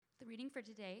reading for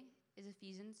today is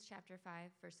Ephesians chapter 5,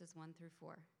 verses 1 through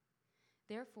 4.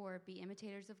 Therefore, be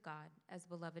imitators of God as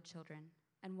beloved children,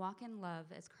 and walk in love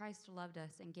as Christ loved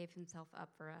us and gave himself up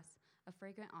for us, a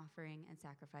fragrant offering and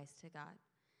sacrifice to God.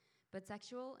 But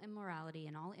sexual immorality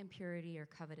and all impurity or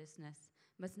covetousness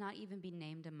must not even be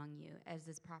named among you, as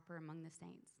is proper among the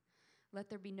saints. Let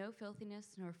there be no filthiness,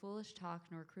 nor foolish talk,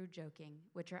 nor crude joking,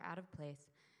 which are out of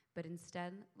place, but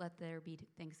instead let there be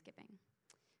thanksgiving.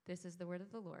 This is the word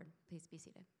of the Lord. Please be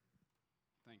seated.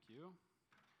 Thank you.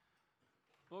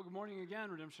 Well, good morning again,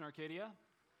 Redemption Arcadia.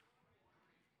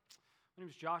 My name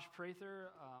is Josh Prather.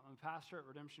 I'm a pastor at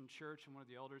Redemption Church. I'm one of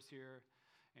the elders here,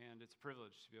 and it's a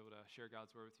privilege to be able to share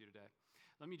God's word with you today.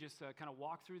 Let me just kind of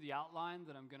walk through the outline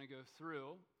that I'm going to go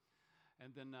through, and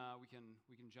then we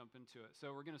can jump into it.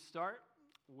 So we're going to start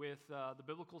with the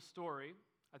biblical story.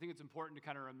 I think it's important to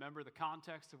kind of remember the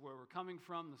context of where we're coming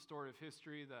from, the story of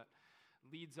history that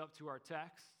leads up to our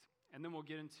text, and then we'll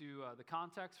get into the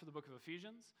context for the book of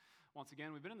Ephesians. Once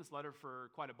again, we've been in this letter for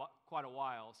quite a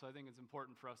while, so I think it's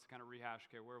important for us to kind of rehash,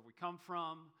 okay, where have we come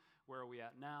from, where are we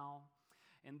at now,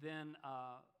 and then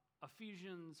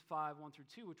Ephesians 5, 1 through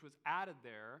 2, which was added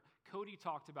there. Cody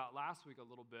talked about last week a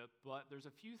little bit, but there's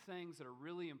a few things that are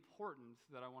really important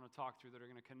that I want to talk through that are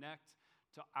going to connect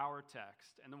to our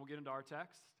text, and then we'll get into our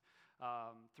text,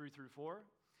 3 through 4,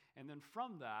 and then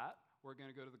from that, we're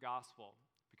going to go to the gospel,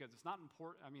 because it's not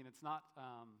important. I mean, it's not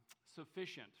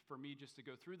sufficient for me just to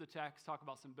go through the text, talk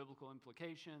about some biblical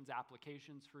implications,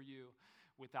 applications for you,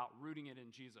 without rooting it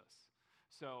in Jesus.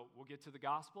 So we'll get to the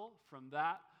gospel. From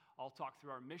that, I'll talk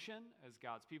through our mission as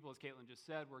God's people. As Caitlin just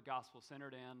said, we're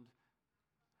gospel-centered and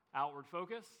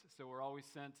outward-focused, so we're always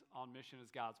sent on mission as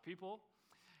God's people.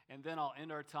 And then I'll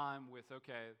end our time with,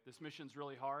 okay, this mission's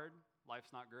really hard.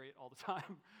 Life's not great all the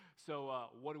time. So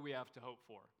what do we have to hope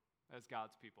for as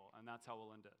God's people? And that's how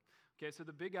we'll end it. Okay, so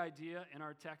the big idea in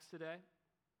our text today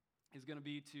is going to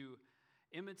be to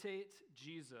imitate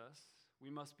Jesus. We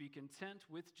must be content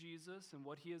with Jesus and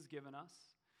what he has given us.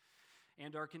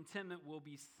 And our contentment will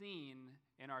be seen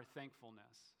in our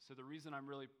thankfulness. So the reason I'm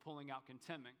really pulling out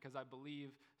contentment, because I believe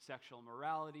sexual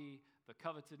immorality, the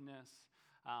covetousness,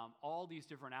 all these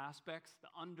different aspects, the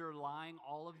underlying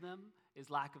all of them is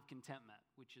lack of contentment,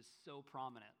 which is so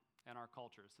prominent in our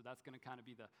culture. So that's going to kind of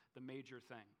be the major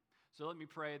thing. So let me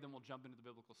pray, then we'll jump into the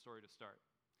biblical story to start.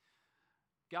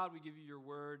 God, we give you your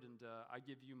word, and I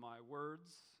give you my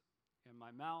words in my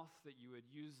mouth, that you would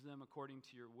use them according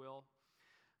to your will.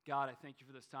 God, I thank you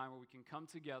for this time where we can come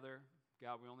together.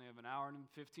 God, we only have an hour and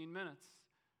 15 minutes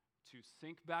to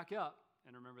sync back up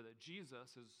and remember that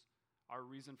Jesus is our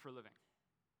reason for living.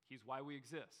 He's why we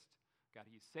exist. God,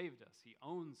 he saved us. He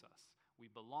owns us. We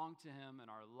belong to him, and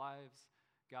our lives,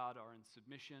 God, are in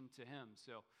submission to him.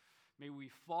 So may we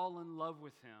fall in love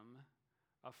with him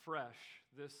afresh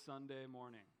this Sunday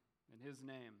morning. In his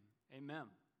name, amen.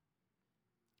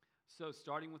 So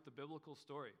starting with the biblical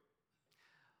story.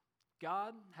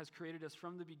 God has created us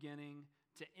from the beginning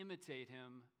to imitate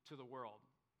him to the world.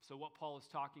 So what Paul is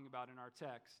talking about in our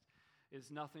text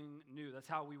is nothing new. That's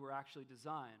how we were actually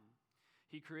designed.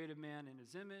 He created man in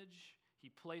his image.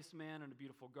 He placed man in a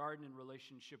beautiful garden in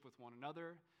relationship with one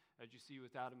another, as you see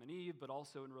with Adam and Eve, but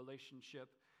also in relationship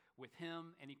with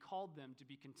him. And he called them to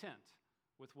be content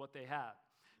with what they had,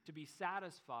 to be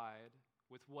satisfied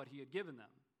with what he had given them.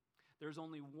 There's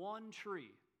only one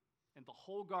tree in the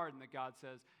whole garden that God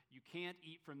says, you can't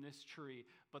eat from this tree,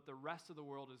 but the rest of the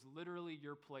world is literally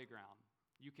your playground.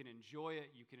 You can enjoy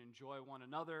it. You can enjoy one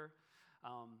another.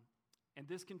 And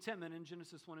this contentment in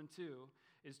Genesis 1 and 2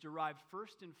 is derived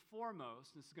first and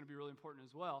foremost, this is going to be really important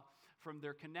as well, from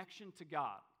their connection to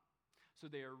God. So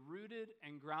they are rooted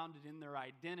and grounded in their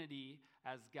identity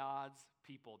as God's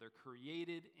people. They're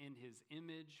created in his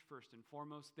image first and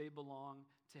foremost. They belong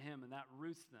to him, and that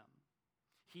roots them.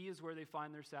 He is where they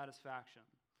find their satisfaction.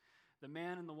 The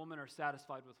man and the woman are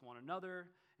satisfied with one another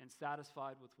and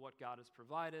satisfied with what God has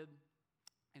provided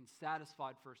and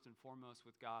satisfied first and foremost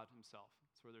with God himself.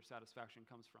 That's where their satisfaction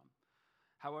comes from.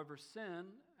 However, sin,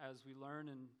 as we learn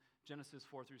in Genesis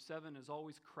 4 through 7, is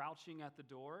always crouching at the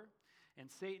door,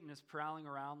 and Satan is prowling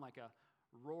around like a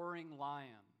roaring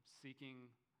lion seeking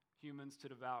humans to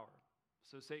devour.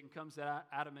 So Satan comes to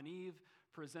Adam and Eve,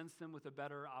 presents them with a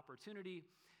better opportunity,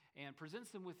 and presents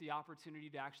them with the opportunity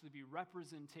to actually be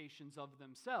representations of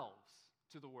themselves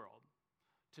to the world,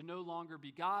 to no longer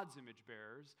be God's image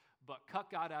bearers, but cut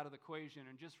God out of the equation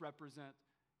and just represent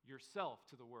yourself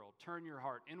to the world. Turn your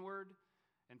heart inward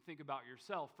and think about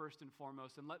yourself first and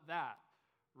foremost, and let that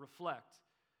reflect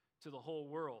to the whole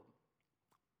world.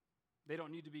 They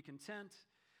don't need to be content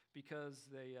because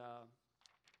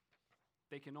they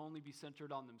They can only be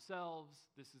centered on themselves.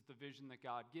 This is the vision that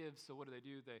God gives. So what do?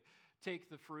 They take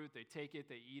the fruit, they take it,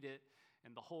 they eat it,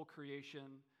 and the whole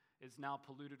creation is now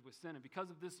polluted with sin. And because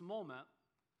of this moment,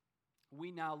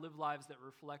 we now live lives that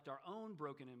reflect our own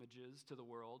broken images to the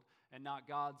world and not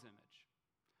God's image.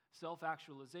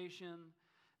 Self-actualization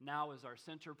now is our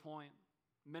center point.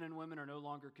 Men and women are no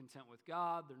longer content with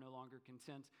God. They're no longer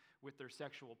content with their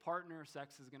sexual partner.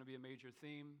 Sex is going to be a major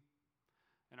theme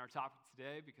in our topic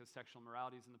today because sexual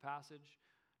morality is in the passage.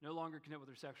 No longer content with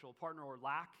their sexual partner or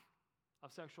lack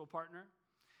of sexual partner.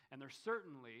 And they're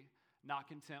certainly not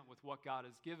content with what God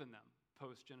has given them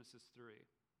post-Genesis 3.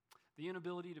 The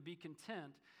inability to be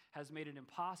content has made it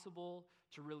impossible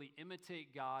to really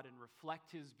imitate God and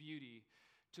reflect His beauty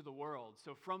to the world.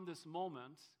 So from this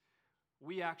moment,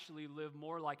 we actually live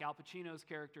more like Al Pacino's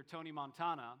character Tony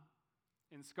Montana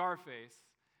in Scarface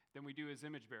than we do his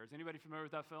image bearers. Anybody familiar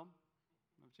with that film?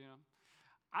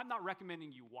 I'm not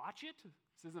recommending you watch it.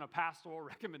 This isn't a pastoral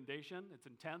recommendation. It's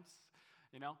intense,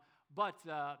 But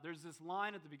there's this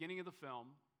line at the beginning of the film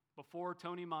before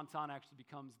Tony Montana actually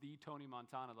becomes the Tony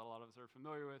Montana that a lot of us are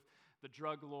familiar with, the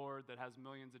drug lord that has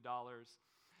millions of dollars.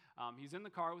 He's in the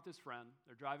car with his friend.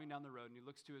 They're driving down the road, and he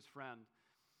looks to his friend,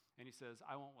 and he says,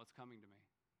 "I want what's coming to me."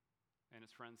 And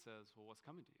his friend says, "Well, what's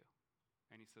coming to you?"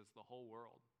 And he says, "The whole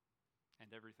world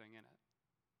and everything in it."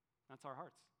 That's our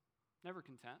hearts. Never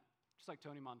content, just like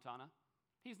Tony Montana.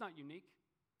 He's not unique.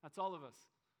 That's all of us.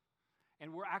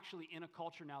 And we're actually in a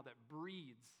culture now that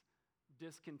breeds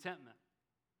discontentment.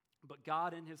 But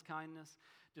God, in His kindness,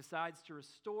 decides to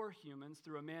restore humans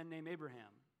through a man named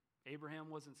Abraham. Abraham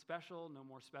wasn't special, no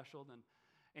more special than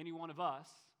any one of us,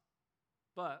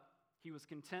 but he was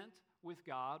content with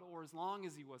God, or as long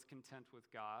as he was content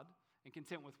with God and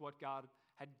content with what God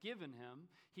had given him,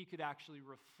 he could actually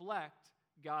reflect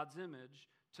God's image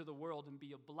to the world and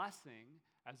be a blessing,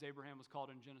 as Abraham was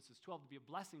called in Genesis 12, to be a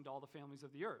blessing to all the families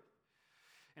of the earth.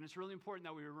 And it's really important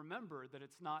that we remember that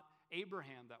it's not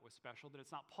Abraham that was special, that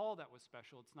it's not Paul that was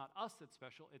special, it's not us that's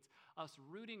special, it's us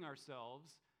rooting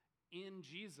ourselves in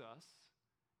Jesus,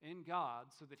 in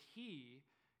God, so that He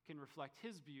can reflect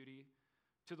His beauty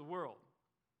to the world.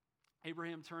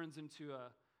 Abraham turns into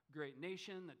a great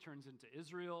nation that turns into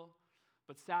Israel,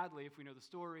 but sadly, if we know the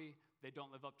story, they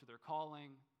don't live up to their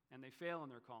calling, and they fail in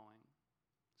their calling.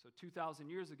 So 2,000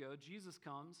 years ago, Jesus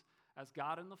comes as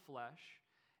God in the flesh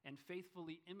and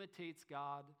faithfully imitates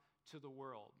God to the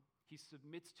world. He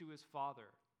submits to His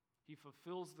Father. He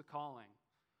fulfills the calling.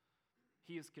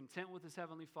 He is content with His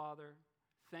Heavenly Father,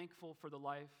 thankful for the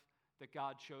life that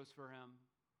God chose for Him,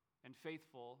 and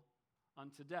faithful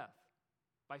unto death.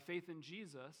 By faith in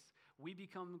Jesus, we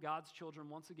become God's children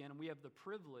once again, and we have the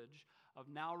privilege of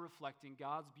now reflecting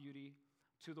God's beauty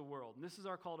to the world. And this is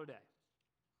our call today,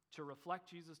 to reflect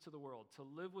Jesus to the world, to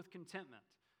live with contentment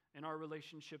in our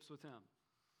relationships with Him,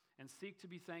 and seek to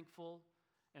be thankful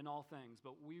in all things.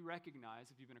 But we recognize,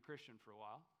 if you've been a Christian for a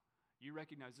while, you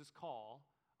recognize this call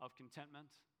of contentment,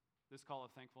 this call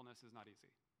of thankfulness is not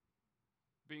easy.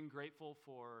 Being grateful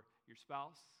for your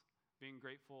spouse, being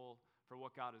grateful for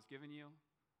what God has given you,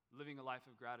 living a life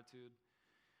of gratitude.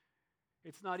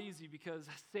 It's not easy because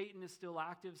Satan is still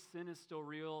active, sin is still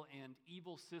real, and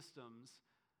evil systems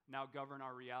now govern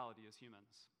our reality as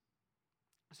humans.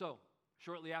 So,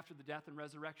 shortly after the death and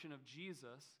resurrection of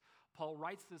Jesus, Paul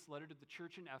writes this letter to the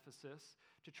church in Ephesus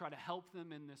to try to help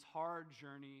them in this hard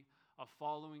journey of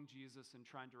following Jesus and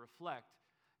trying to reflect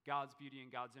God's beauty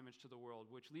and God's image to the world,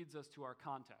 which leads us to our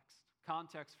context.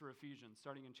 Context for Ephesians,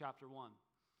 starting in chapter 1.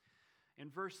 In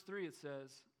verse 3, it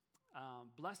says,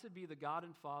 "Blessed be the God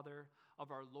and Father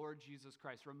of our Lord Jesus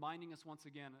Christ," reminding us once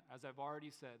again, as I've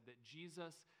already said, that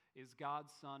Jesus is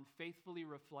God's Son, faithfully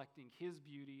reflecting His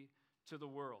beauty to the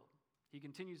world. He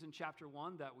continues in chapter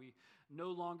 1 that we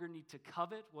no longer need to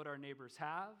covet what our neighbors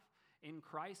have. In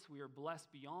Christ, we are blessed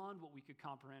beyond what we could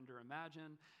comprehend or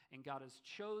imagine, and God has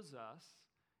chose us.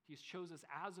 He's chose us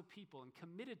as a people and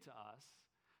committed to us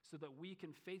so that we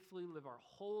can faithfully live our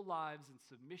whole lives in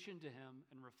submission to Him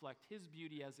and reflect His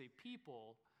beauty as a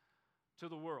people to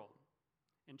the world.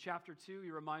 In chapter 2,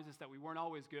 he reminds us that we weren't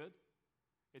always good.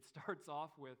 It starts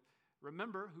off with,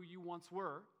 remember who you once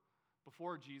were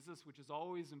before Jesus, which is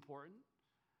always important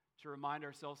to remind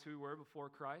ourselves who we were before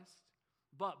Christ.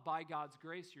 But by God's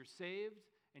grace, you're saved,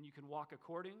 and you can walk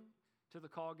according to the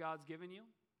call God's given you.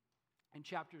 In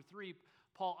chapter 3,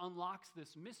 Paul unlocks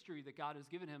this mystery that God has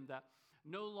given him, that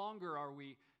no longer are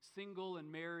we single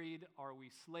and married, are we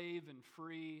slave and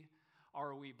free,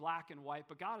 are we black and white,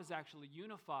 but God has actually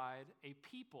unified a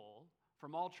people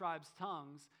from all tribes,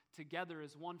 tongues, together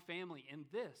as one family. And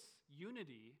this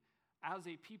unity as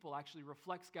a people actually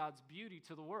reflects God's beauty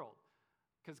to the world.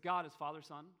 Because God is Father,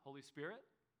 Son, Holy Spirit,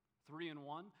 3 in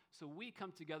 1. So we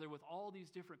come together with all these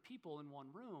different people in one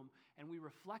room, and we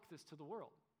reflect this to the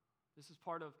world. This is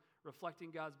part of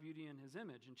reflecting God's beauty in his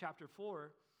image. And chapter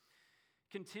 4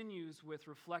 continues with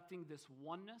reflecting this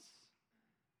oneness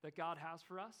that God has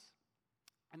for us.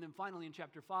 And then finally in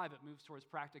chapter 5, it moves towards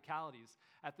practicalities.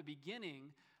 At the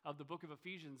beginning of the book of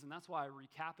Ephesians, and that's why I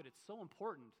recap it, it's so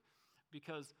important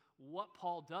because what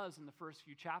Paul does in the first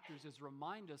few chapters is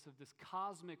remind us of this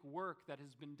cosmic work that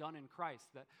has been done in Christ,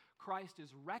 that Christ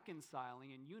is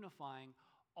reconciling and unifying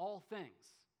all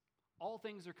things. All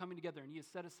things are coming together, and he has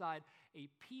set aside a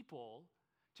people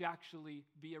to actually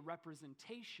be a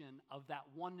representation of that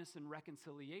oneness and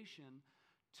reconciliation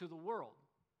to the world.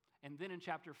 And then in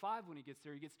chapter 5, when he gets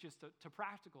there, he gets just to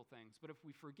practical things. But if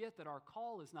we forget that our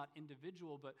call is not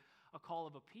individual, but a call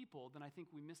of a people, then I think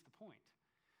we miss the point.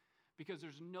 Because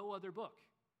there's no other book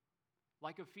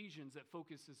like Ephesians that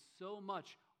focuses so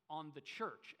much on the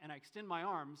church. And I extend my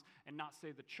arms and not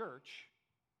say the church,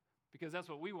 because that's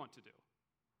what we want to do.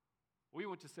 We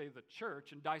want to say the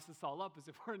church and dice this all up as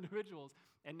if we're individuals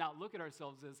and not look at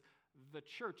ourselves as the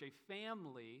church, a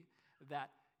family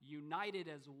that united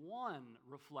as one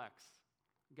reflects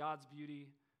God's beauty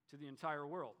to the entire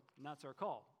world. And that's our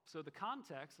call. So the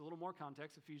context, a little more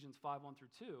context, Ephesians 5, 1 through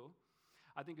 2,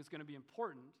 I think is going to be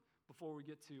important before we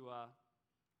get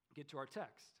to our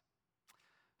text.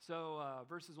 So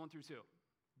verses 1 through 2.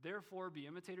 Therefore, be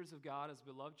imitators of God as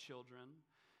beloved children,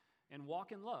 and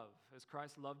walk in love as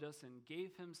Christ loved us and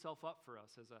gave himself up for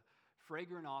us as a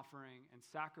fragrant offering and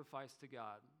sacrifice to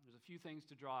God. There's a few things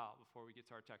to draw out before we get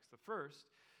to our text. The first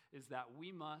is that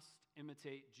we must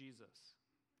imitate Jesus.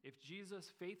 If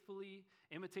Jesus faithfully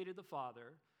imitated the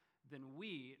Father, then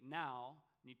we now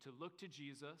need to look to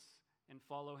Jesus and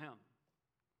follow him.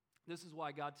 This is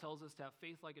why God tells us to have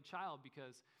faith like a child,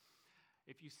 because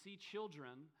if you see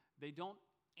children, they don't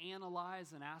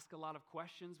analyze and ask a lot of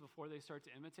questions before they start to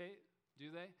imitate, do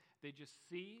they? They just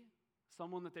see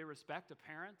someone that they respect, a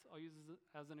parent, I'll use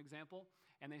as an example,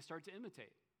 and they start to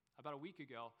imitate. About a week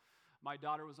ago, my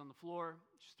daughter was on the floor,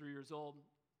 she's 3 years old,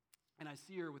 and I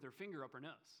see her with her finger up her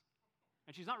nose.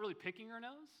 And she's not really picking her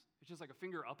nose, it's just like a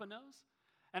finger up a nose.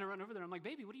 And I run over there, I'm like,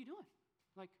 baby, what are you doing?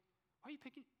 I'm like, why are you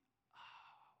picking?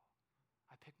 Oh,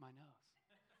 I pick my nose.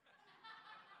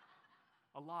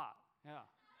 A lot, yeah.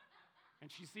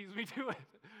 And she sees me do it.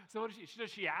 So what does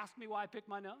she ask me why I pick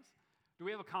my nose? Do we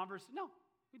have a conversation? No,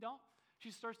 we don't. She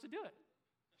starts to do it.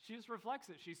 She just reflects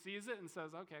it. She sees it and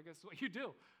says, okay, I guess what you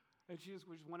do. And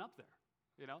we just went up there,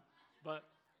 you know? But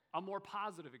a more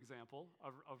positive example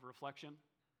of reflection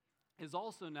is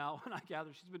also now when I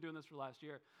gather, she's been doing this for last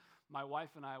year, my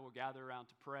wife and I will gather around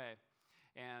to pray.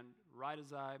 And right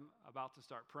as I'm about to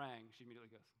start praying, she immediately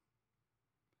goes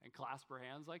and clasps her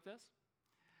hands like this.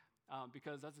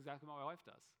 Because that's exactly what my wife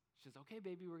does. She says, okay,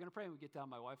 baby, we're going to pray. And we get down,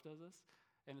 my wife does this,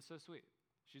 and it's so sweet.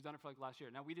 She's done it for like last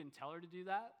year. Now, we didn't tell her to do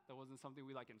that. That wasn't something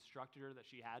we instructed her that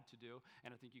she had to do,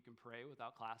 and I think you can pray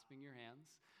without clasping your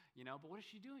hands, you know. But what is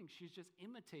she doing? She's just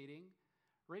imitating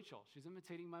Rachel. She's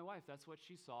imitating my wife. That's what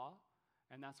she saw,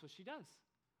 and that's what she does.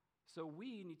 So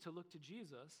we need to look to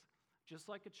Jesus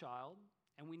just like a child,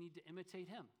 and we need to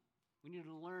imitate him. We need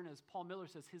to learn, as Paul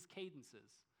Miller says, his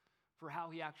cadences for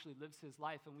how he actually lives his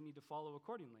life, and we need to follow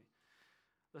accordingly.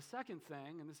 The second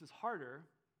thing, and this is harder,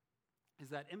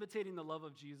 is that imitating the love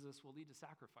of Jesus will lead to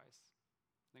sacrifice.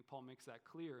 I think Paul makes that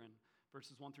clear in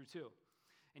verses 1 through 2.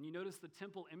 And you notice the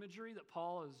temple imagery that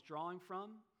Paul is drawing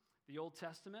from the Old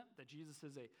Testament, that Jesus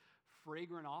is a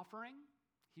fragrant offering.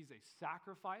 He's a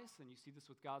sacrifice, and you see this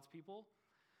with God's people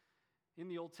in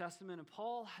the Old Testament. And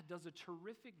Paul does a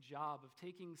terrific job of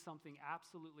taking something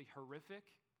absolutely horrific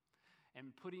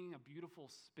and putting a beautiful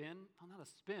spin, well, not a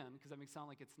spin, because that makes it sound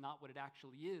like it's not what it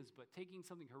actually is, but taking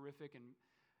something horrific and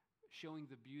showing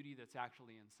the beauty that's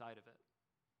actually inside of it.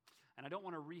 And I don't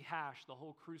want to rehash the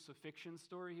whole crucifixion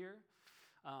story here,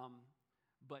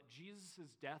 but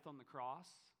Jesus' death on the cross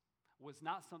was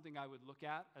not something I would look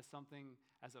at as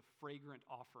a fragrant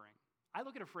offering. I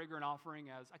look at a fragrant offering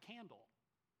as a candle.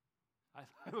 I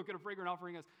look at a fragrant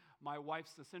offering as my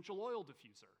wife's essential oil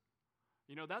diffuser.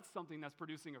 You know, that's something that's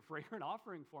producing a fragrant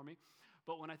offering for me.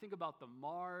 But when I think about the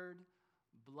marred,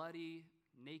 bloody,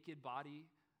 naked body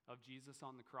of Jesus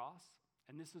on the cross,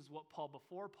 and this is what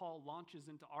before Paul launches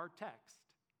into our text,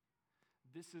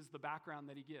 this is the background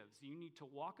that he gives. You need to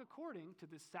walk according to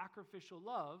this sacrificial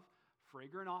love,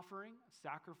 fragrant offering,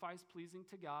 sacrifice pleasing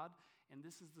to God, and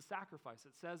this is the sacrifice.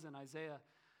 It says in Isaiah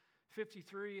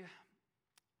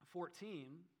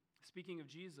 53:14, speaking of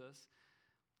Jesus,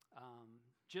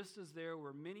 just as there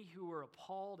were many who were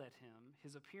appalled at him,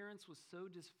 his appearance was so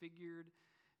disfigured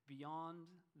beyond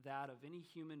that of any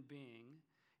human being,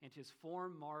 and his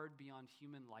form marred beyond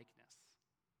human likeness.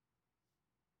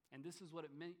 And this is what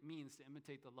it means to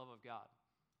imitate the love of God.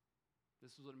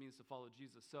 This is what it means to follow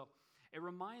Jesus. So it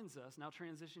reminds us, now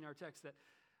transitioning our text, that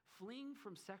fleeing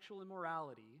from sexual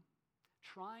immorality,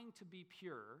 trying to be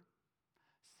pure,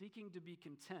 seeking to be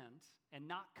content, and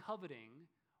not coveting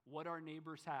what our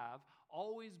neighbors have,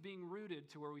 always being rooted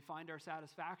to where we find our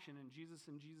satisfaction in Jesus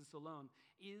and Jesus alone,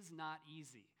 is not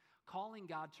easy. Calling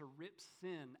God to rip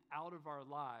sin out of our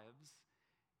lives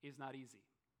is not easy.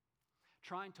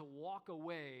 Trying to walk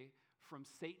away from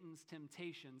Satan's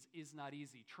temptations is not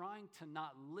easy. Trying to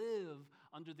not live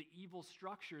under the evil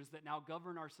structures that now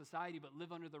govern our society but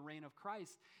live under the reign of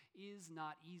Christ is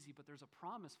not easy. But there's a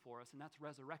promise for us, and that's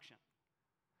resurrection.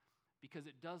 Because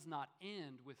it does not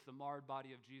end with the marred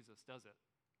body of Jesus, does it?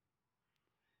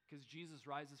 Because Jesus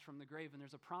rises from the grave, and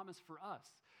there's a promise for us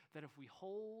that if we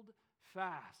hold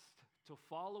fast to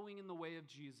following in the way of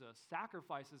Jesus,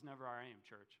 sacrifice is never our aim,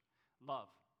 church. Love.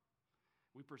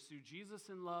 We pursue Jesus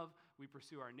in love, we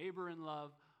pursue our neighbor in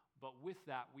love, but with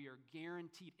that we are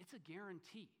guaranteed, it's a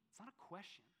guarantee, it's not a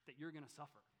question that you're going to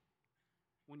suffer.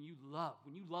 When you love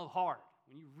hard,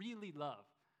 when you really love,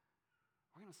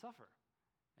 we're going to suffer.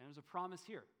 And there's a promise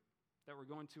here that we're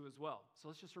going to as well. So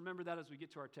let's just remember that as we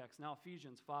get to our text. Now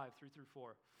Ephesians 5, 3 through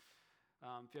 4.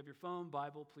 If you have your phone,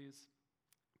 Bible, please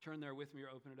turn there with me or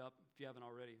open it up if you haven't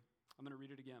already. I'm going to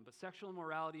read it again. But sexual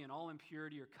immorality and all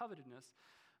impurity or covetousness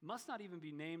must not even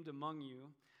be named among you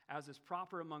as is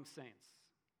proper among saints.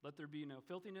 Let there be no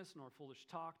filthiness, nor foolish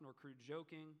talk, nor crude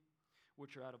joking,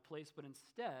 which are out of place, but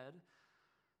instead,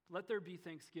 let there be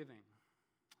thanksgiving.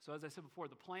 So as I said before,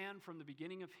 the plan from the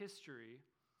beginning of history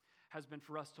has been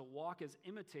for us to walk as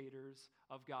imitators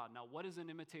of God. Now, what does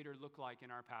an imitator look like in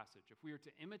our passage? If we are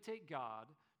to imitate God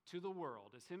to the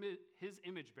world as his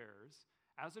image bearers,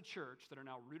 as a church that are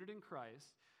now rooted in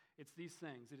Christ, it's these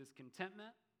things. It is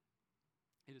contentment,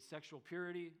 it is sexual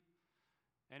purity,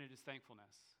 and it is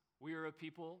thankfulness. We are a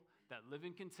people that live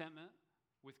in contentment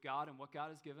with God and what God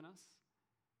has given us.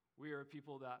 We are a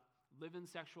people that live in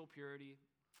sexual purity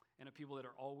and a people that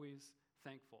are always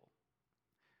thankful.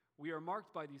 We are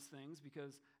marked by these things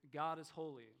because God is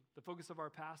holy. The focus of our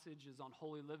passage is on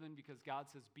holy living because God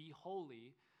says, "Be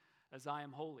holy as I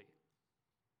am holy."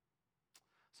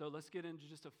 So let's get into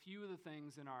just a few of the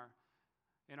things in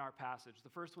our passage. The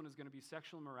first one is going to be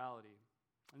sexual immorality.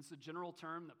 And it's a general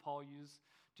term that Paul used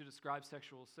to describe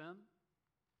sexual sin.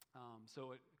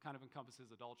 So it kind of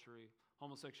encompasses adultery,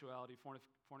 homosexuality,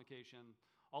 fornication,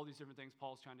 all these different things.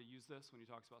 Paul's trying to use this when he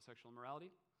talks about sexual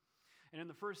immorality. And in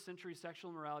the first century,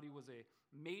 sexual immorality was a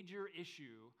major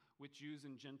issue with Jews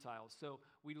and Gentiles. So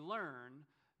we learn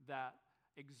that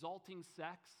exalting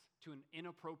sex to an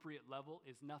inappropriate level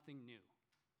is nothing new.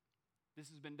 This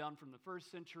has been done from the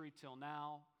first century till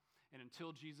now. And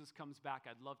until Jesus comes back,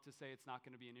 I'd love to say it's not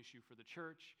going to be an issue for the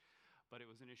church, but it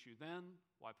was an issue then,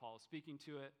 why Paul is speaking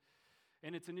to it.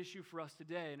 And it's an issue for us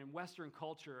today. And in Western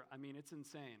culture, I mean, it's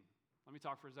insane. Let me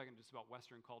talk for a second just about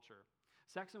Western culture.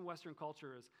 Sex in Western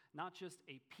culture is not just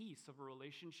a piece of a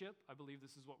relationship. I believe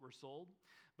this is what we're sold,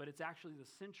 but it's actually the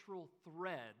central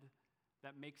thread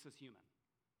that makes us human.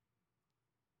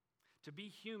 To be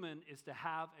human is to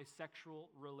have a sexual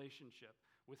relationship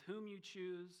with whom you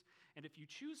choose. And if you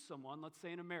choose someone, let's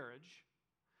say in a marriage,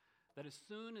 that as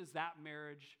soon as that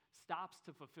marriage stops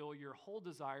to fulfill your whole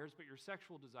desires, but your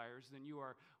sexual desires, then you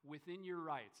are within your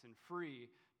rights and free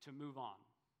to move on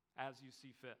as you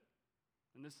see fit.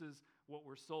 And this is what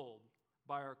we're sold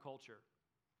by our culture.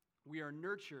 We are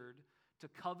nurtured to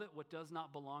covet what does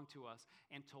not belong to us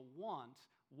and to want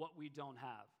what we don't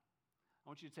have. I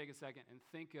want you to take a second and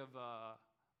think of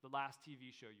the last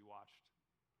TV show you watched.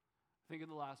 Think of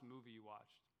the last movie you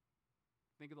watched.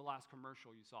 Think of the last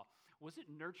commercial you saw. Was it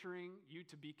nurturing you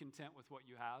to be content with what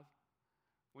you have?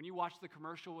 When you watched the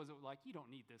commercial, was it like, you don't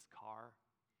need this car?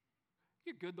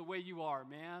 You're good the way you are,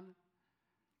 man.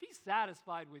 Be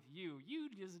satisfied with you. You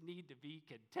just need to be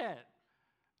content.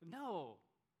 No.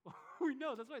 We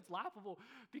know that's why it's laughable,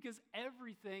 because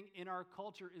everything in our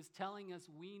culture is telling us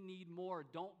we need more.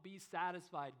 Don't be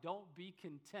satisfied. Don't be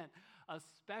content,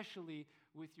 especially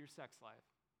with your sex life.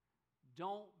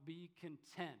 Don't be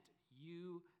content.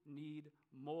 You need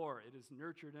more. It is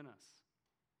nurtured in us.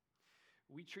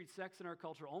 We treat sex in our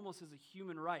culture almost as a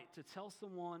human right. To tell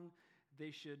someone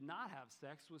they should not have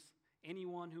sex with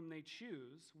anyone whom they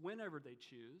choose, whenever they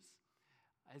choose,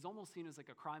 is almost seen as like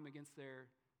a crime against their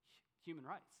human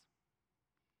rights.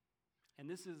 And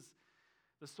this is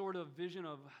the sort of vision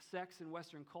of sex in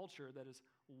Western culture that is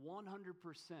 100%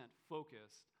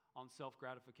 focused on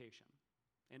self-gratification.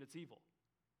 And it's evil.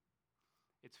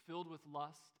 It's filled with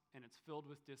lust, and it's filled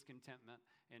with discontentment,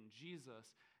 and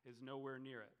Jesus is nowhere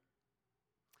near it.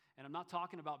 And I'm not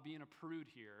talking about being a prude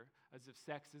here as if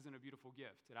sex isn't a beautiful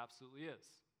gift. It absolutely is.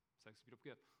 Sex is a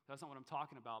beautiful gift. That's not what I'm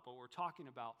talking about, but what we're talking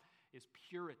about is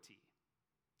purity.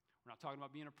 We're not talking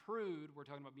about being a prude, we're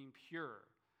talking about being pure.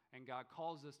 And God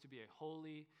calls us to be a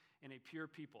holy and a pure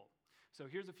people. So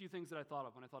here's a few things that I thought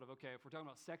of when I thought of, okay, if we're talking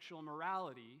about sexual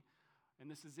immorality, and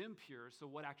this is impure, so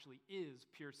what actually is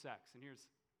pure sex? And here's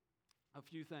a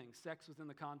few things. Sex within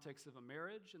the context of a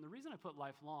marriage. And the reason I put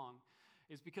lifelong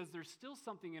is because there's still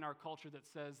something in our culture that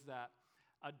says that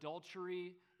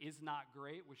adultery is not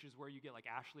great, which is where you get like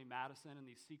Ashley Madison and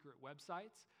these secret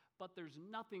websites. But there's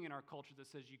nothing in our culture that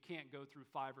says you can't go through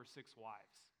 5 or 6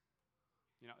 wives.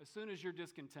 You know, as soon as you're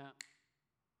discontent,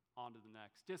 on to the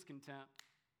next. Discontent,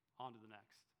 on to the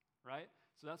next, right?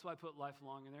 So that's why I put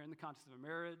lifelong in there in the context of a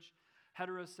marriage,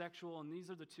 heterosexual, and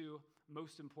these are the 2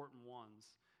 most important ones.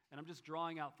 And I'm just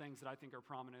drawing out things that I think are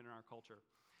prominent in our culture.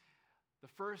 The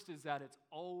first is that it's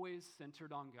always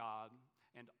centered on God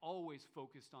and always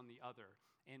focused on the other.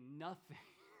 And nothing,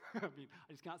 I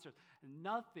just can't stress,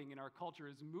 nothing in our culture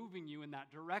is moving you in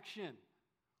that direction.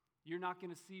 You're not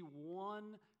going to see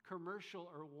one commercial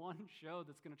or one show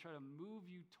that's going to try to move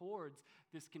you towards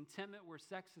this contentment where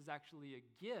sex is actually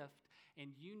a gift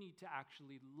and you need to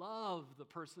actually love the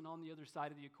person on the other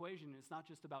side of the equation. It's not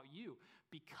just about you,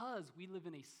 because we live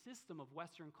in a system of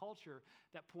Western culture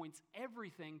that points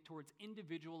everything towards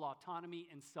individual autonomy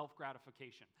and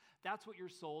self-gratification. That's what you're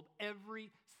sold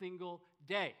every single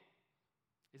day,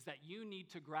 is that you need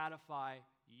to gratify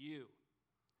you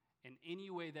in any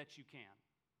way that you can.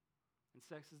 And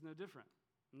sex is no different.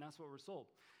 And that's what we're sold.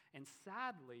 And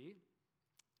sadly,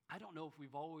 I don't know if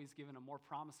we've always given a more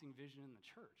promising vision in the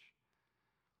church.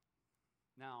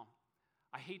 Now,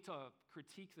 I hate to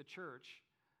critique the church,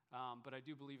 but I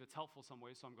do believe it's helpful some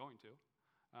ways, so I'm going to.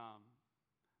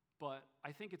 But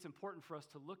I think it's important for us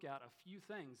to look at a few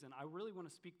things, and I really want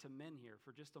to speak to men here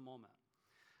for just a moment.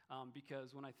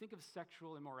 Because when I think of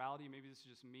sexual immorality, maybe this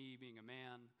is just me being a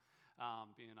man,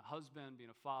 being a husband,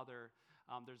 being a father,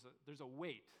 there's a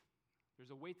weight.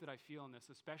 There's a weight that I feel in this,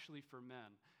 especially for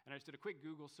men. And I just did a quick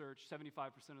Google search. 75%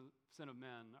 of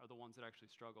men are the ones that actually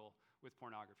struggle with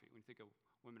pornography when you think of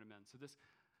women and men. So this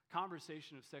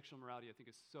conversation of sexual morality, I think,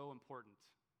 is so important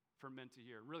for men to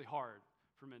hear, really hard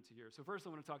for men to hear. So first,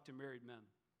 I want to talk to married men.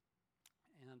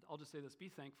 And I'll just say this: be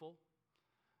thankful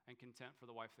and content for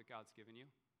the wife that God's given you.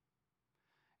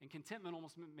 And contentment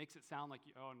almost makes it sound like,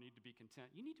 I need to be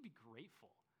content. You need to be grateful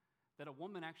that a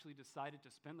woman actually decided to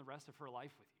spend the rest of her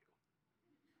life with you.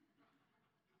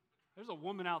 There's a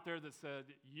woman out there that said,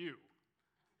 you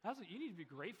need to be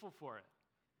grateful for it.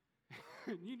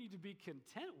 You need to be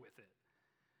content with it.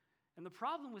 And the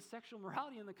problem with sexual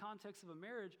morality in the context of a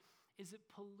marriage is it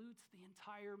pollutes the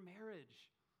entire marriage.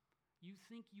 You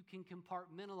think you can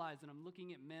compartmentalize, and I'm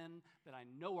looking at men that I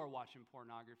know are watching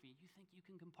pornography. You think you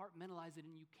can compartmentalize it,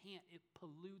 and you can't. It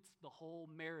pollutes the whole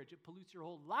marriage. It pollutes your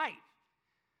whole life.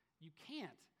 You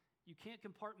can't. You can't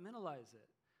compartmentalize it.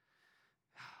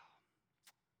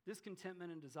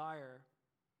 Discontentment and desire,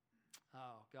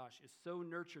 is so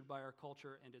nurtured by our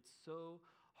culture, and it's so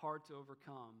hard to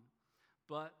overcome.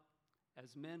 But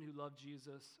as men who love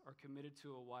Jesus, are committed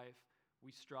to a wife, we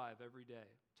strive every day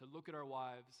to look at our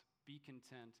wives, be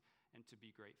content, and to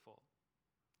be grateful.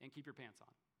 And keep your pants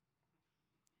on.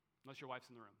 Unless your wife's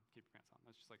in the room, keep your pants on.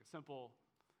 That's just like a simple,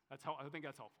 I think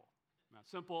that's helpful.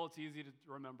 Simple, it's easy to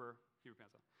remember, keep your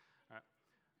pants on. All right.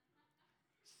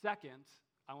 Second,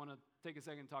 I want to take a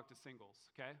second and talk to singles,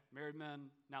 okay? Married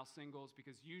men, now singles,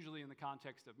 because usually in the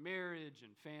context of marriage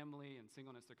and family and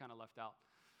singleness, they're kind of left out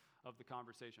of the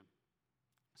conversation.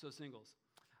 So singles.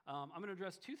 I'm going to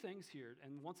address 2 things here,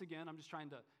 and once again,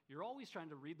 you're always trying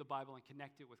to read the Bible and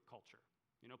connect it with culture.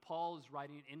 You know, Paul is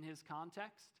writing in his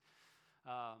context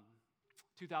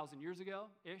 2,000 years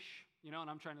ago-ish, and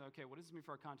I'm trying to, what does this mean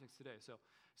for our context today? So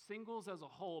singles as a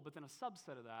whole, but then a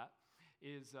subset of that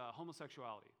is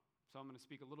homosexuality. So I'm going to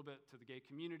speak a little bit to the gay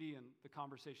community and the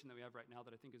conversation that we have right now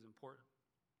that I think is important.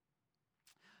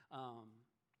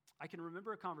 I can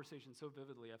remember a conversation so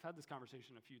vividly. I've had this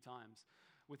conversation a few times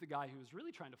with a guy who was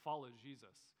really trying to follow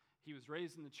Jesus. He was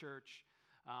raised in the church,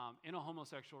 in a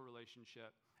homosexual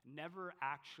relationship, never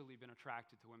actually been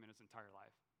attracted to women his entire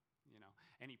life,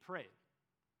 and he prayed.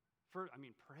 Prayed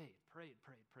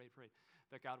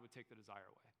that God would take the desire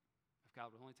away. If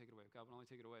God would only take it away, if God would only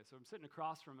take it away. So I'm sitting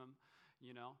across from him,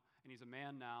 and he's a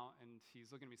man now, and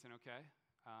he's looking at me saying,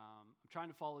 I'm trying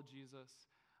to follow Jesus.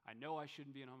 I know I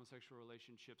shouldn't be in a homosexual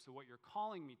relationship, so what you're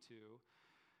calling me to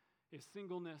is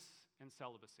singleness and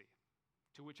celibacy,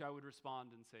 to which I would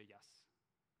respond and say yes.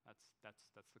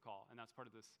 That's the call. And that's part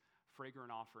of this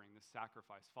fragrant offering, this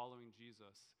sacrifice. Following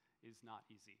Jesus is not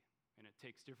easy. And it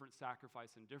takes different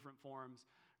sacrifice in different forms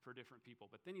for different people.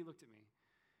 But then he looked at me,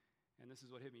 and this is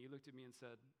what hit me. He looked at me and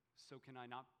said, so can I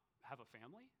not have a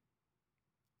family?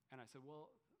 And I said,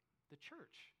 well, the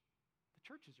church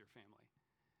is your family.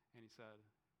 And he said,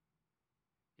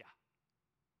 yeah.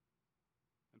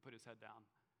 And put his head down.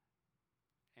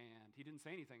 And he didn't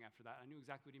say anything after that. I knew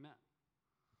exactly what he meant.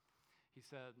 He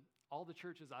said, all the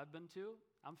churches I've been to,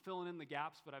 I'm filling in the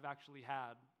gaps, but I've actually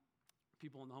had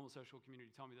people in the homosexual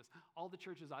community tell me this. All the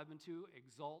churches I've been to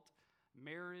exalt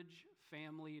marriage,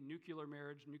 family, nuclear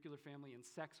family, and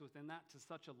sex within that to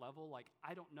such a level, like,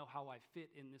 I don't know how I fit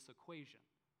in this equation.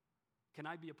 Can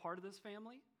I be a part of this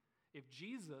family? If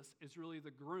Jesus is really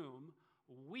the groom,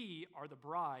 we are the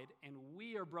bride, and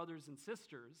we are brothers and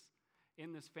sisters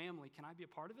in this family. Can I be a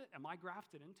part of it? Am I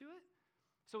grafted into it?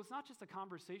 So it's not just a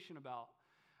conversation about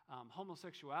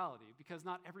homosexuality, because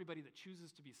not everybody that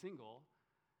chooses to be single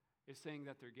is saying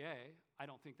that they're gay. I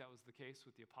don't think that was the case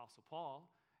with the Apostle Paul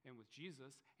and with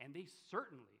Jesus, and they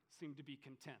certainly seem to be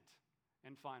content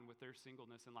and fine with their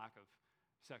singleness and lack of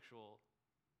sexual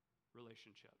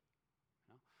relationship.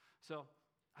 You know? So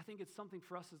I think it's something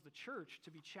for us as the church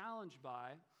to be challenged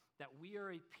by, that we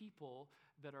are a people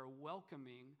that are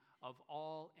welcoming of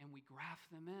all, and we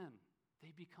graft them in.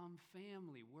 They become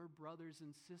family. We're brothers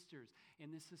and sisters,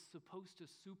 and this is supposed to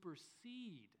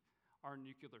supersede our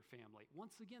nuclear family.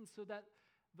 Once again, so that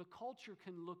the culture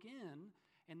can look in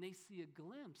and they see a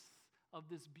glimpse of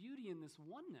this beauty and this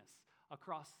oneness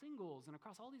across singles and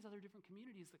across all these other different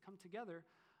communities that come together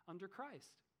under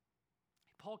Christ.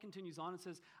 Paul continues on and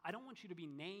says, I don't want you to be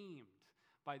named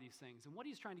by these things. And what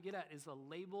he's trying to get at is a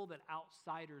label that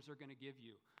outsiders are going to give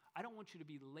you. I don't want you to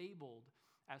be labeled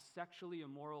as sexually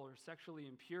immoral or sexually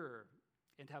impure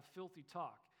and have filthy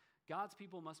talk. God's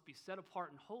people must be set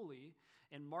apart and holy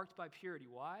and marked by purity.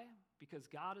 Why? Because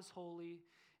God is holy,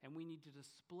 and we need to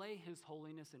display his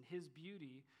holiness and his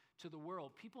beauty to the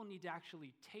world. People need to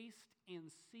actually taste and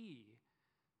see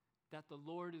that the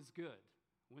Lord is good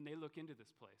when they look into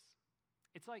this place.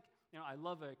 It's like, I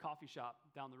love a coffee shop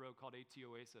down the road called AT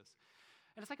Oasis.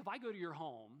 And it's like if I go to your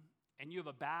home and you have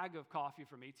a bag of coffee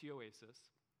from AT Oasis,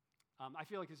 I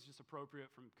feel like it's just appropriate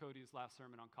from Cody's last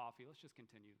sermon on coffee. Let's just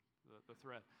continue the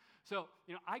thread. So,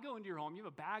 I go into your home, you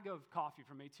have a bag of coffee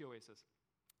from AT Oasis,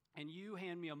 and you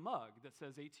hand me a mug that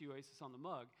says AT Oasis on the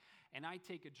mug, and I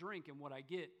take a drink, and what I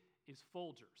get is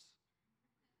Folgers.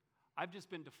 I've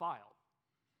just been defiled.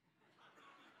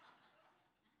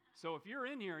 So if you're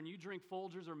in here and you drink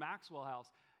Folgers or Maxwell House,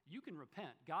 you can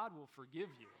repent. God will forgive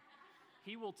you.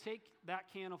 He will take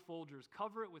that can of Folgers,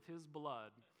 cover it with his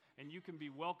blood, and you can be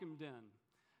welcomed in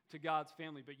to God's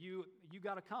family. But you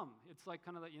got to come. It's like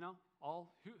kind of that,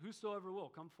 whosoever will,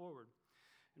 come forward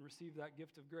and receive that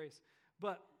gift of grace.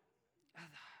 But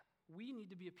we need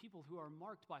to be a people who are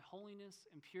marked by holiness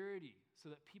and purity, so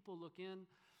that people look in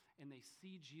and they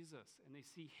see Jesus and they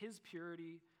see his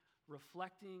purity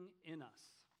reflecting in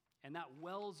us. And that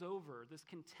wells over, this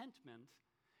contentment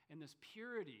and this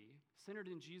purity centered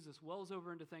in Jesus wells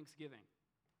over into thanksgiving.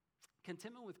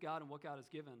 Contentment with God and what God has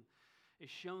given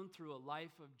is shown through a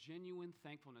life of genuine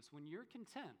thankfulness. When you're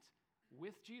content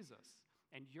with Jesus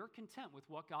and you're content with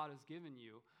what God has given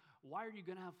you, why are you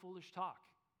going to have foolish talk?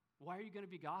 Why are you going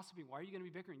to be gossiping? Why are you going to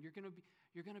be bickering? You're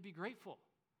going to be grateful,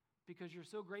 because you're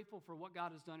so grateful for what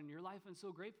God has done in your life and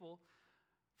so grateful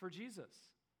for Jesus.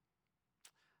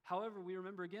 However, we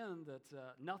remember again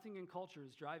that nothing in culture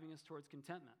is driving us towards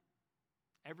contentment.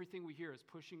 Everything we hear is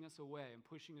pushing us away and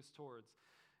pushing us towards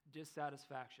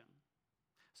dissatisfaction.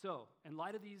 So, in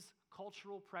light of these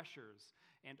cultural pressures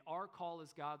and our call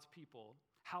as God's people,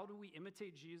 how do we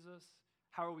imitate Jesus?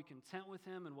 How are we content with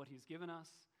him and what he's given us?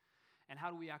 And how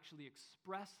do we actually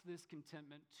express this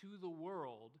contentment to the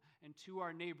world and to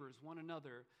our neighbors, one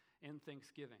another, in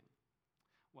thanksgiving?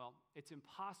 Well, it's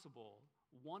impossible,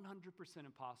 100%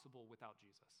 impossible, without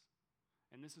Jesus.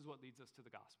 And this is what leads us to the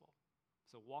gospel.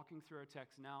 So walking through our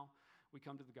text now, we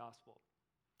come to the gospel.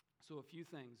 So a few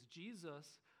things. Jesus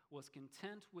was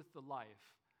content with the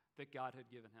life that God had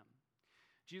given him.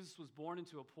 Jesus was born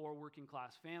into a poor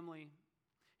working-class family.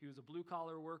 He was a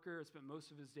blue-collar worker, spent most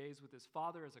of his days with his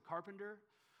father as a carpenter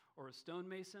or a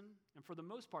stonemason. And for the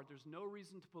most part, there's no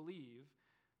reason to believe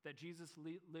that Jesus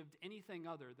lived anything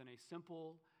other than a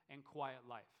simple and quiet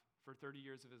life for 30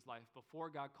 years of his life before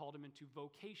God called him into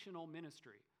vocational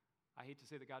ministry. I hate to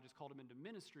say that God just called him into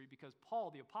ministry, because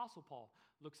Paul, the Apostle Paul,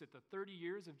 looks at the 30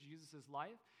 years of Jesus'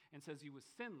 life and says he was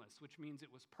sinless, which means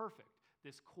it was perfect.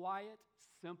 This quiet,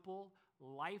 simple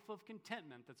life of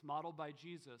contentment that's modeled by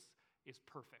Jesus is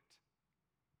perfect.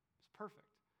 perfect.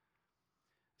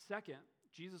 Second,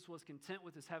 Jesus was content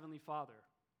with his heavenly Father.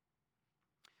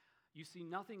 You see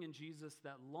nothing in Jesus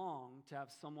that longed to have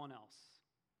someone else.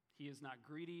 He is not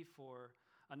greedy for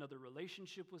another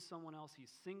relationship with someone else. He's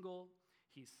single,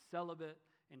 he's celibate,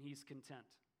 and he's content.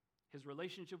 His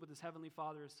relationship with his heavenly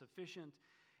Father is sufficient,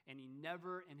 and he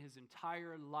never in his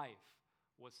entire life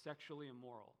was sexually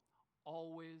immoral,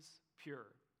 always pure.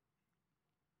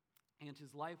 And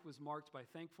his life was marked by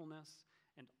thankfulness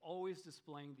and always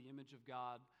displaying the image of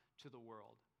God to the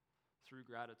world through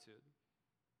gratitude.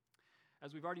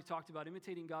 As we've already talked about,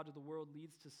 imitating God to the world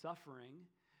leads to suffering,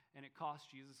 and it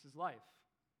cost Jesus his life.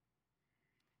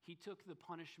 He took the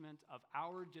punishment of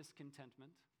our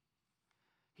discontentment.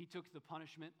 He took the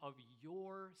punishment of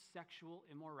your sexual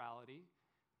immorality.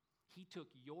 He took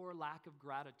your lack of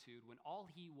gratitude when all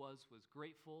he was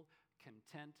grateful,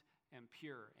 content, and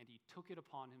pure, and he took it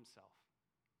upon himself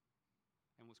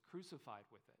and was crucified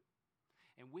with it.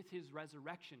 And with his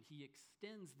resurrection, he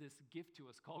extends this gift to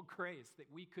us called grace that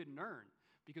we couldn't earn,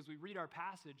 because we read our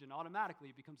passage and automatically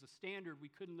it becomes a standard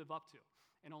we couldn't live up to.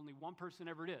 And only one person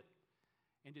ever did.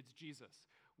 And it's Jesus,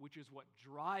 which is what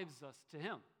drives us to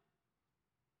him.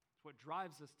 It's what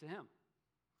drives us to him.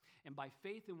 And by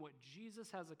faith in what Jesus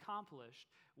has accomplished,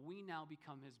 we now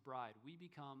become his bride. We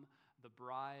become the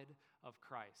bride of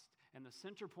Christ. And the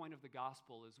center point of the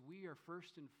gospel is we are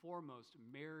first and foremost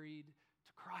married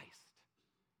to Christ.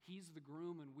 He's the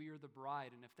groom and we are the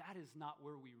bride. And if that is not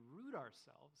where we root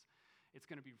ourselves, it's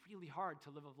going to be really hard to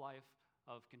live a life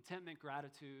of contentment,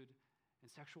 gratitude,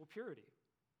 and sexual purity.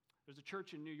 There's a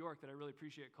church in New York that I really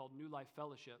appreciate called New Life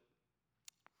Fellowship.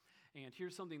 And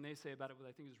here's something they say about it that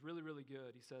I think is really, really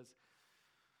good. He says,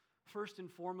 first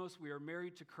and foremost, we are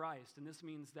married to Christ, and this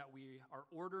means that we are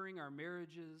ordering our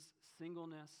marriages,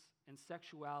 singleness, and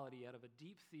sexuality out of a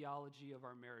deep theology of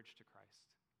our marriage to Christ.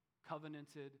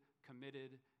 Covenanted,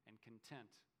 committed, and content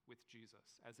with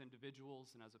Jesus as individuals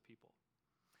and as a people.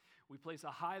 We place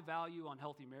a high value on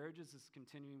healthy marriages. This is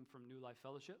continuing from New Life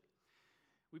Fellowship.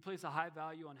 We place a high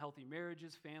value on healthy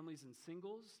marriages, families, and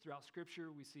singles. Throughout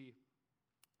Scripture, we see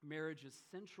marriage is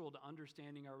central to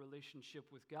understanding our relationship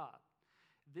with God.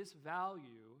 This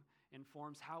value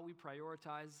informs how we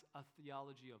prioritize a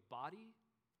theology of body,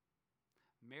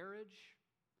 marriage,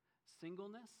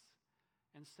 singleness,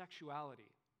 and sexuality.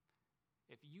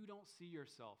 If you don't see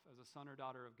yourself as a son or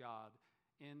daughter of God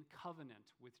in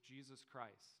covenant with Jesus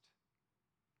Christ,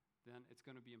 then it's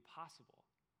going to be impossible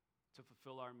to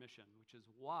fulfill our mission, which is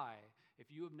why if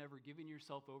you have never given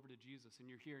yourself over to Jesus and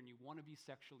you're here and you want to be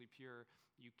sexually pure,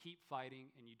 you keep fighting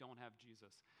and you don't have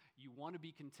Jesus. You want to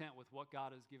be content with what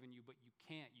God has given you, but you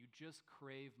can't. You just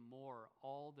crave more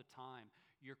all the time.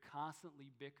 You're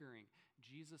constantly bickering.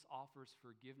 Jesus offers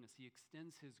forgiveness. He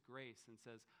extends his grace and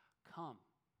says, come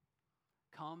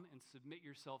and submit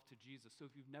yourself to Jesus. So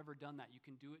if you've never done that, you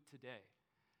can do it today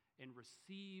and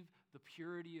receive the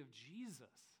purity of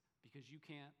Jesus, because you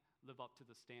can't live up to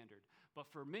the standard. But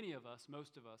for many of us,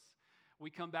 most of us,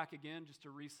 we come back again just to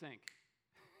resync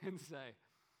and say,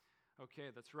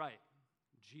 okay, that's right,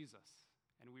 Jesus.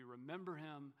 And we remember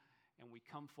him and we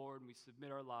come forward and we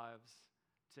submit our lives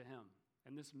to him.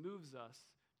 And this moves us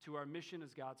to our mission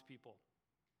as God's people.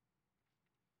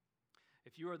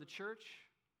 If you are the church,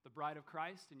 the bride of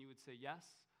Christ, and you would say, yes,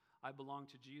 I belong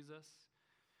to Jesus,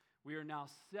 we are now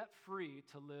set free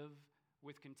to live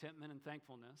with contentment and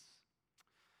thankfulness.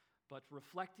 But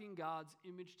reflecting God's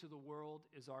image to the world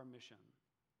is our mission.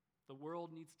 The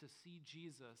world needs to see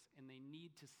Jesus, and they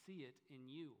need to see it in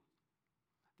you.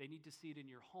 They need to see it in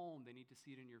your home. They need to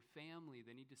see it in your family.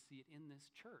 They need to see it in this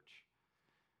church.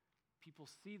 People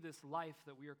see this life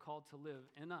that we are called to live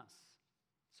in us.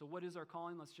 So what is our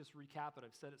calling? Let's just recap it.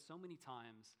 I've said it so many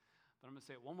times, but I'm going to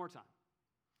say it one more time.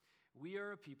 We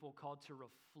are a people called to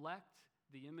reflect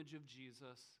the image of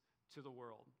Jesus to the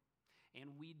world.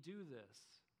 And we do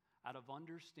this out of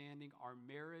understanding our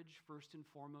marriage first and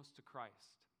foremost to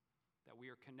Christ, that we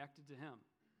are connected to him.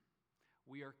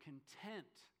 We are content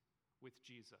with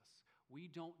Jesus. We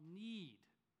don't need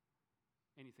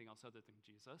anything else other than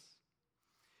Jesus.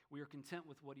 We are content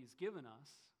with what he's given us,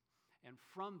 and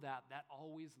from that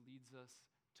always leads us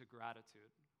to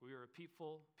gratitude. We are a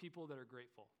people that are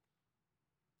grateful.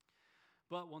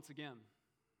 But once again,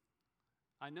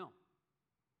 I know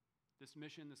this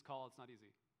mission, this call, it's not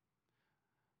easy.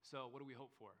 So what do we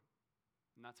hope for?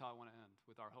 And that's how I want to end,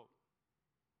 with our hope.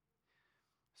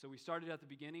 So we started at the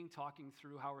beginning talking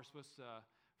through how we're supposed to,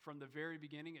 from the very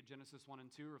beginning at Genesis 1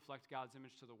 and 2, reflect God's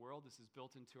image to the world. This is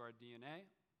built into our DNA.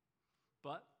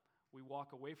 But We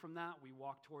walk away from that, we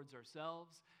walk towards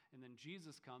ourselves, and then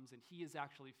Jesus comes, and he is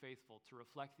actually faithful to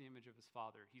reflect the image of his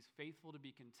Father. He's faithful to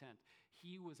be content.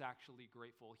 He was actually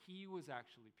grateful. He was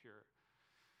actually pure.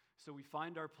 So we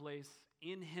find our place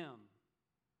in him.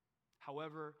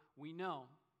 However, we know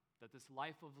that this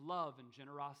life of love and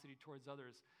generosity towards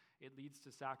others, it leads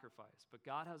to sacrifice. But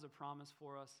God has a promise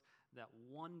for us that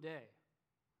one day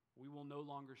we will no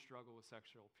longer struggle with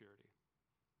sexual purity.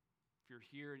 If you're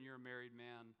here and you're a married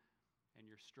man and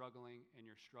you're struggling,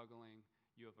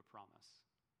 you have a promise.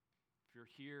 If you're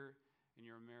here and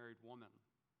you're a married woman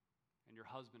and your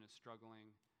husband is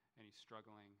struggling and he's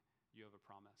struggling, you have a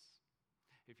promise.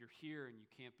 If you're here and you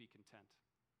can't be content,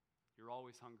 you're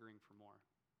always hungering for more,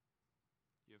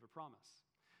 you have a promise.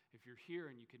 If you're here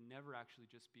and you can never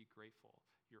actually just be grateful,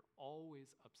 you're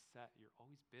always upset, you're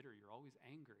always bitter, you're always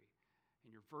angry,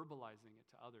 and you're verbalizing it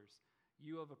to others,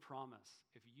 you have a promise.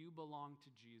 If you belong to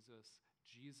Jesus,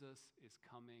 Jesus is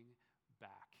coming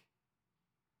back.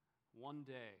 One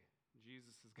day,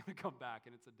 Jesus is going to come back,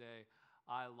 and it's a day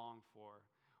I long for.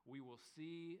 We will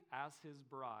see, as his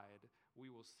bride, we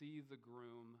will see the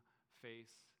groom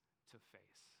face to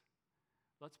face.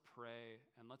 Let's pray,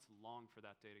 and let's long for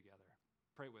that day together.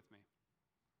 Pray with me.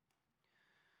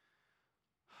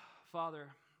 Father,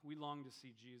 we long to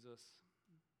see Jesus.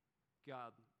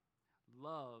 God,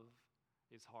 love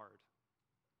is hard.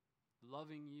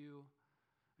 Loving you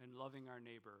and loving our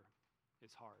neighbor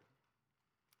is hard.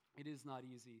 It is not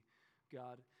easy,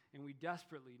 God, and we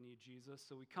desperately need Jesus.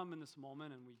 So we come in this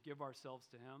moment and we give ourselves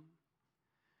to him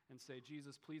and say,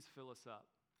 Jesus, please fill us up.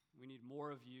 We need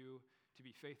more of you to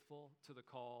be faithful to the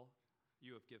call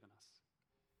you have given us.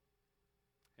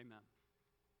 Amen.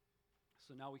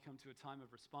 So now we come to a time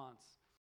of response.